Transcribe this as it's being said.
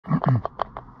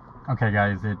Okay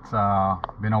guys, it's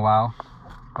been a while,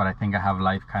 but I think I have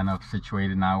life kind of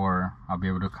situated now where I'll be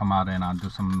able to come out and do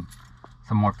some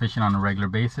more fishing on a regular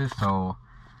basis. So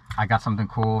I got something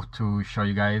cool to show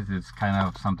you guys. It's kind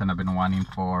of something I've been wanting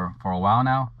for a while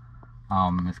now.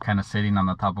 It's kind of sitting on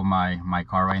the top of my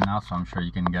car right now, so I'm sure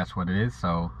you can guess what it is.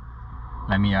 So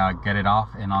let me get it off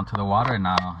and onto the water, and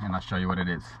I'll show you what it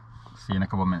is. See you in a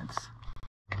couple minutes.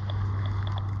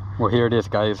 Well, here it is,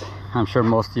 guys. I'm sure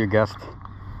most of you guessed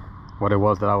what it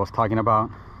was that I was talking about.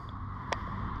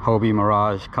 Hobie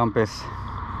Mirage Compass.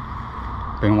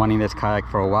 Been wanting this kayak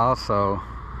for a while, so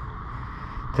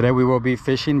today we will be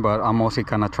fishing, but I'm mostly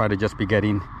gonna try to just be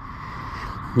getting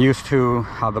used to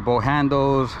how the boat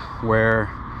handles, where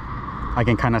I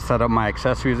can kind of set up my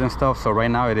accessories and stuff. So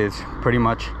right now it is pretty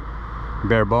much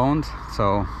bare bones,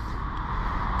 so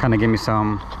kind of give me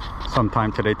some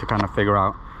time today to kind of figure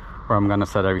out where I'm gonna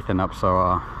set everything up.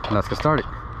 So let's get started.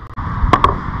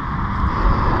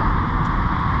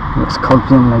 Let's cut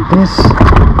them like this.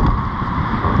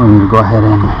 I'm going to go ahead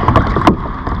and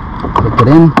click it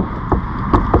in.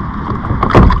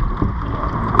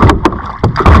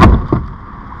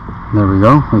 There we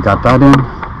go, we got that in.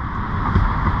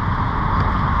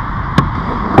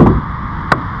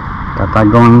 Got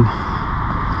that going.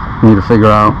 Need to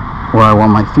figure out where I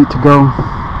want my feet to go.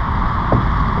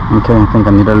 Okay, I think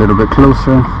I need a little bit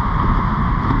closer.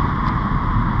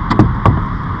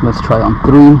 Let's try on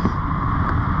 3,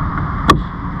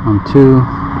 on 2.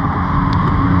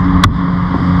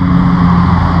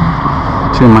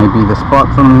 2 might be the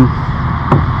spot for me.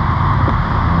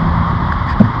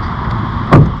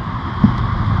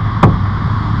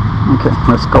 Okay,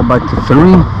 let's go back to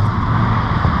 3.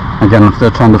 Again, I'm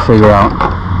still trying to figure out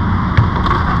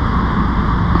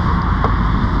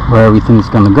where everything's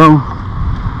gonna go.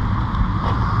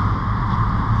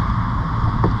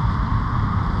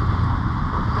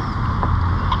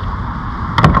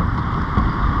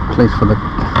 Place for the...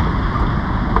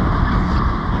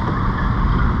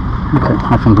 Okay,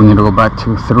 I think we need to go back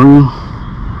to 3.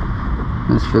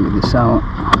 Let's figure this out.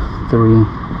 3.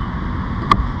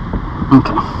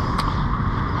 Okay.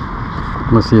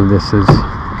 Let's see if this is...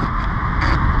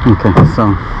 Okay,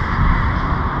 so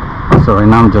right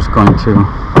now I'm just going to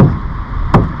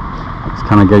just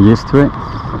kind of get used to it.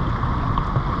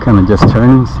 Kind of just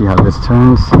turning, see how this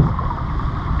turns.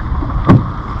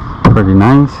 Pretty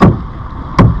nice.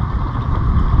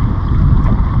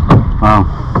 Wow.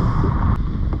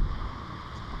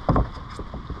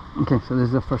 Okay, so this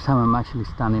is the first time I'm actually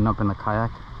standing up in a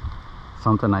kayak.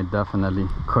 Something I definitely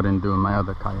couldn't do in my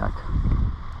other kayak.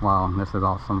 Wow, this is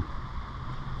awesome.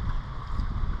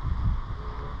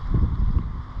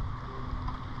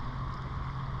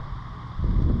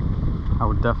 I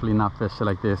would definitely not fish it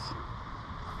like this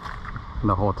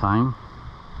the whole time,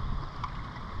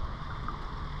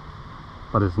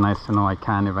 but it's nice to know I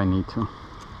can if I need to.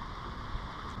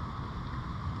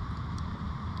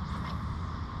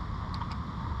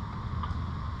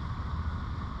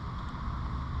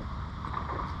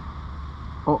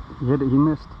 Oh, he hit it, he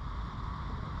missed.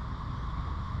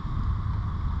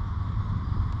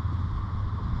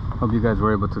 Hope you guys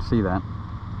were able to see that.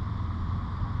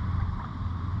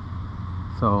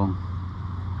 So,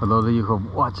 for those of you who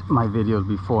have watched my videos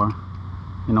before,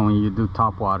 you know, when you do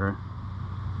top water,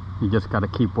 you just gotta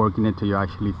keep working it till you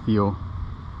actually feel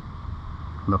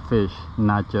the fish,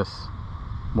 not just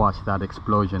watch that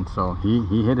explosion. So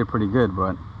he hit it pretty good,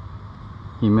 but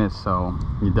he missed. So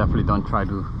you definitely don't try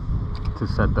to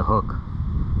set the hook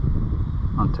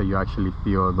until you actually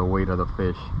feel the weight of the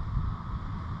fish.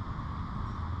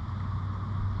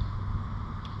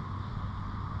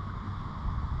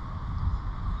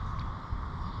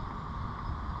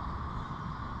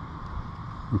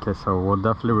 Okay, so we'll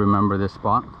definitely remember this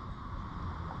spot,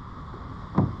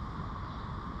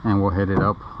 and we'll hit it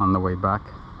up on the way back.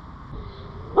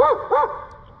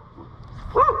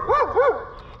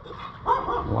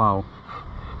 Wow,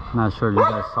 not sure if you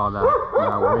guys saw that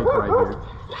wake right here.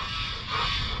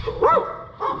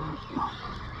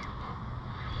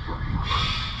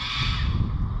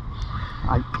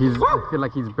 I feel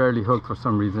like he's barely hooked for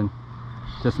some reason.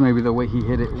 Just maybe the way he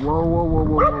hit it. Whoa, whoa, whoa,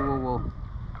 whoa, whoa, whoa, whoa.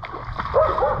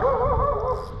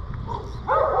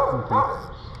 Okay,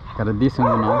 got a decent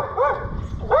one now.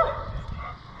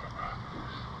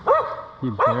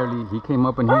 He came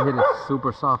up and he hit it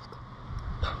super soft.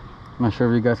 Not sure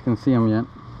if you guys can see him yet.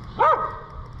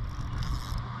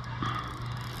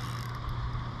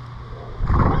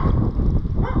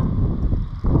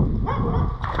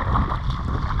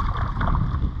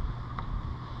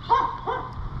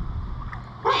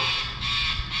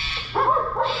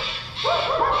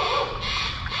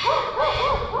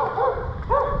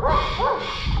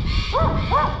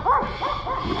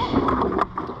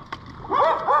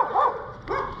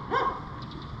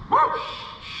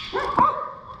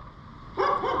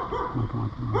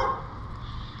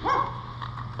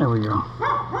 There we go.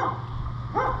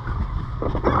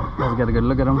 Let's get a good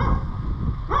look at him.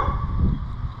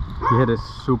 He hit it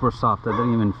super soft. I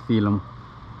didn't even feel him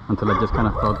until I just kind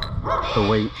of felt the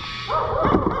weight.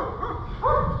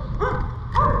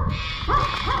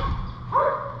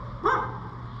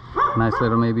 Nice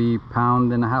little maybe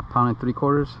pound and a half, pound and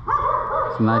 3/4.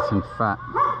 It's nice and fat.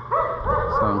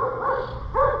 So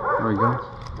there we go.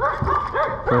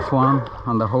 First one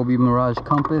on the Hobie Mirage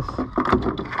Compass.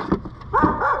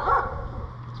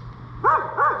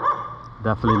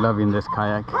 Definitely loving this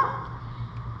kayak.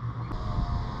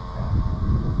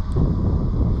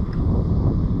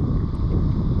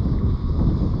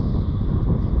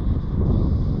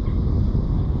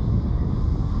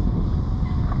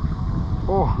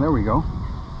 Oh, there we go.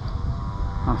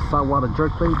 A saltwater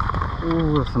jerkbait.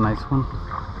 Oh, that's a nice one.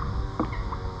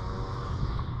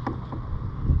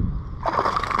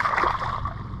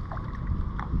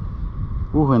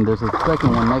 Oh, and there's a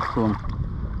second one next to him,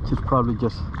 which is probably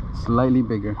just slightly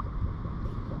bigger.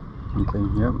 Okay,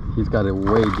 yep, he's got it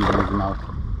way deep in his mouth.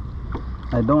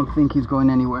 I don't think he's going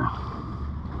anywhere.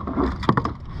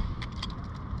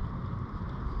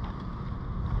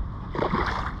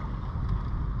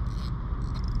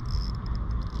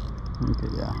 Okay,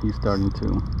 yeah, he's starting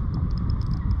to.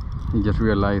 He just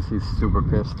realized he's super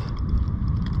pissed.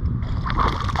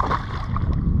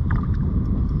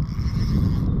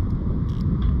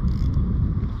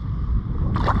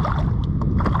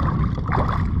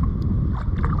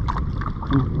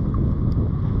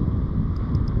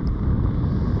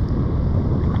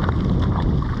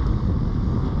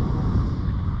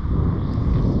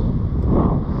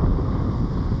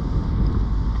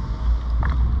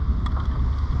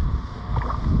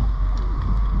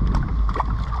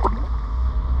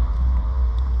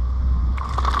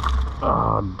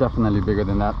 Definitely bigger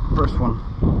than that first one.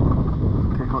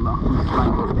 Okay, hold on. Let me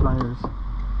find those pliers.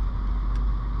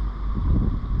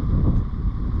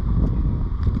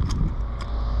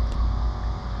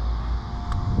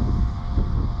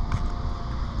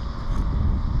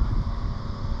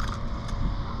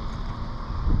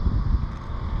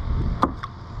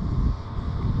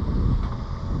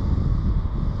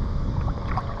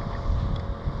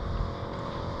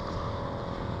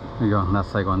 There you go,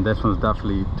 that's like one. This one's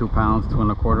definitely 2 pounds, 2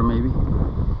 1/4 maybe.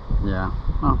 Yeah,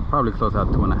 well, probably close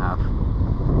out 2 1/2.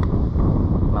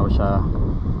 I wish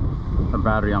the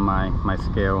battery on my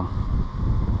scale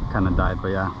kind of died, but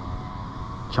yeah,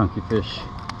 chunky fish.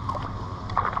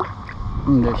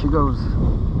 And there she goes.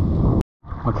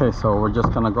 Okay, so we're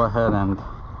just gonna go ahead and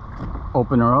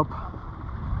open her up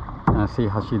and see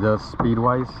how she does speed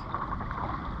wise.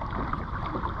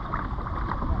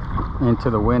 Into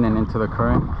the wind and into the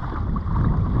current.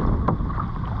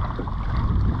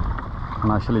 I'm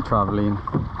actually traveling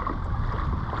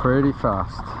pretty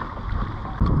fast.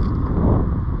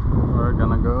 We're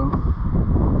gonna go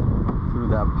through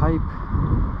that pipe.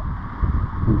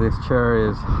 This chair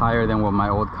is higher than what my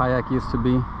old kayak used to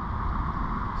be,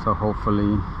 so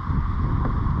hopefully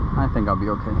I think I'll be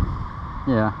okay.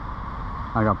 Yeah,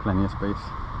 I got plenty of space.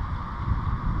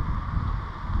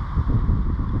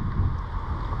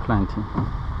 Plenty.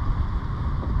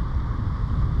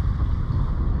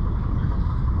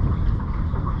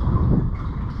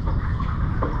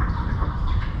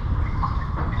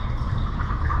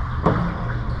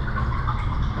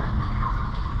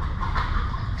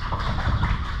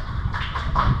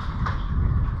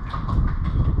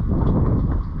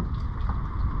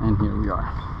 And here we are.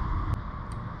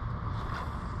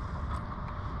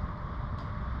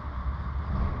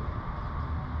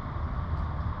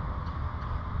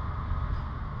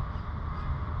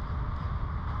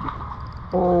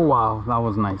 Oh wow, that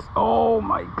was nice. Oh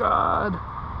my god.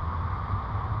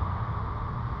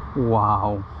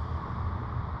 Wow.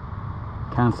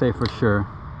 Can't say for sure.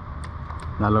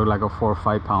 That looked like a 4 or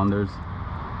 5 pounders.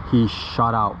 He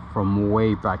shot out from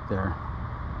way back there.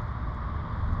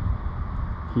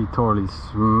 He totally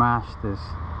smashed this.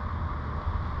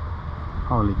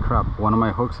 Holy crap, one of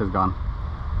my hooks is gone.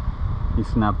 He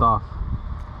snapped off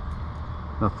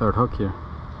the third hook here.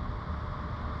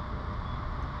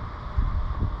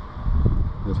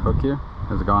 This hook here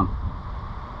is gone.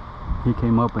 He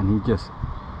came up and he just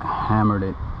hammered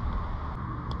it.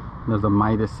 There's a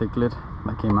Midas cichlid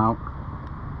that came out.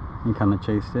 He kind of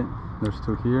chased it. There's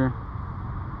 2 here.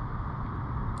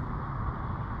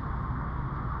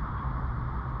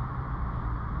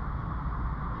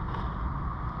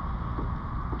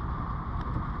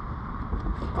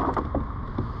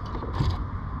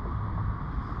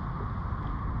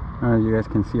 Alright, you guys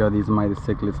can see all these Midas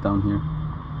cichlids down here.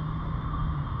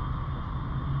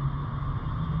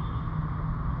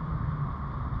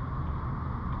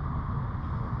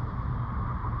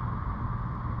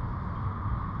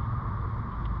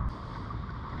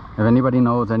 If anybody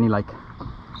knows any like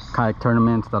kayak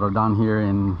tournaments that are down here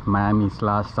in Miami /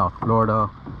 South Florida,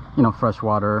 you know,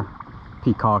 freshwater,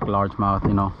 Peacock, largemouth,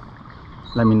 you know,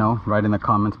 let me know right in the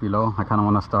comments below. I kind of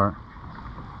want to start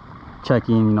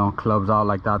checking, you know, clubs out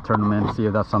like that, tournament, see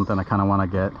if that's something I kind of want to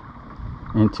get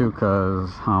into, because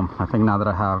I think now that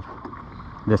I have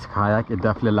this kayak, it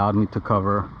definitely allowed me to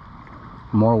cover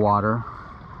more water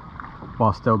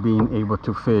while still being able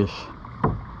to fish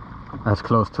as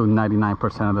close to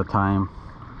 99% of the time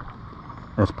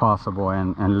as possible,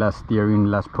 and less steering,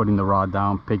 less putting the rod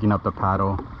down, picking up the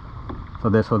paddle. So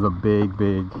this was a big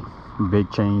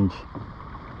change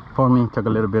for me. Took a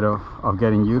little bit of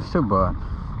getting used to, but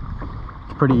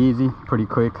it's pretty easy, pretty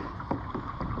quick.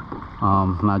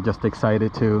 I'm just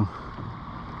excited to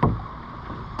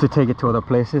take it to other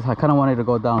places. I kind of wanted to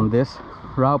go down this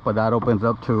route, but that opens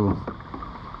up to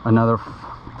another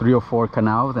 3 or 4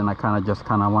 canals, and I kind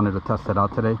of wanted to test it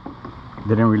out today.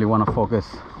 Didn't really want to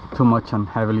focus too much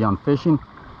heavily on fishing,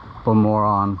 but more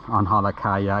on how the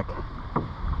kayak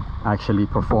actually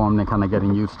performed and kind of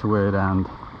getting used to it. And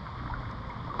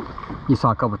you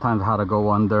saw a couple times how to go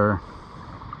under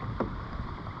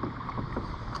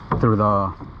through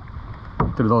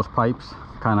those pipes,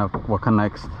 kind of what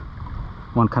connects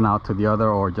one canal to the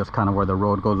other, or just kind of where the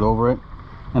road goes over it.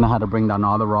 And I had to bring down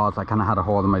all the rods. I kind of had to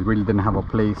hold them. I really didn't have a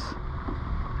place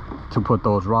to put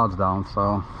those rods down.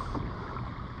 So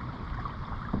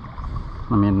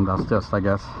I mean, that's just, I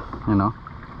guess, you know,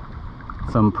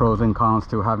 some pros and cons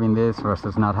to having this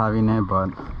versus not having it. But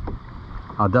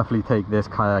I'll definitely take this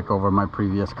kayak over my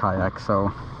previous kayak.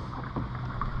 So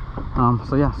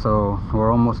yeah, so we're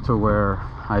almost to where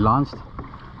I launched.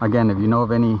 Again, if you know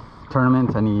of any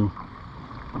tournaments, any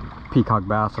Peacock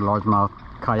Bass or largemouth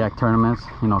kayak tournaments,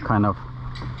 you know, kind of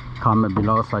comment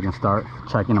below so I can start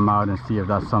checking them out and see if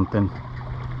that's something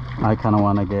I kind of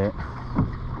want to get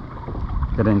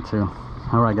into.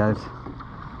 All right, guys,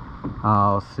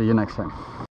 I'll see you next time.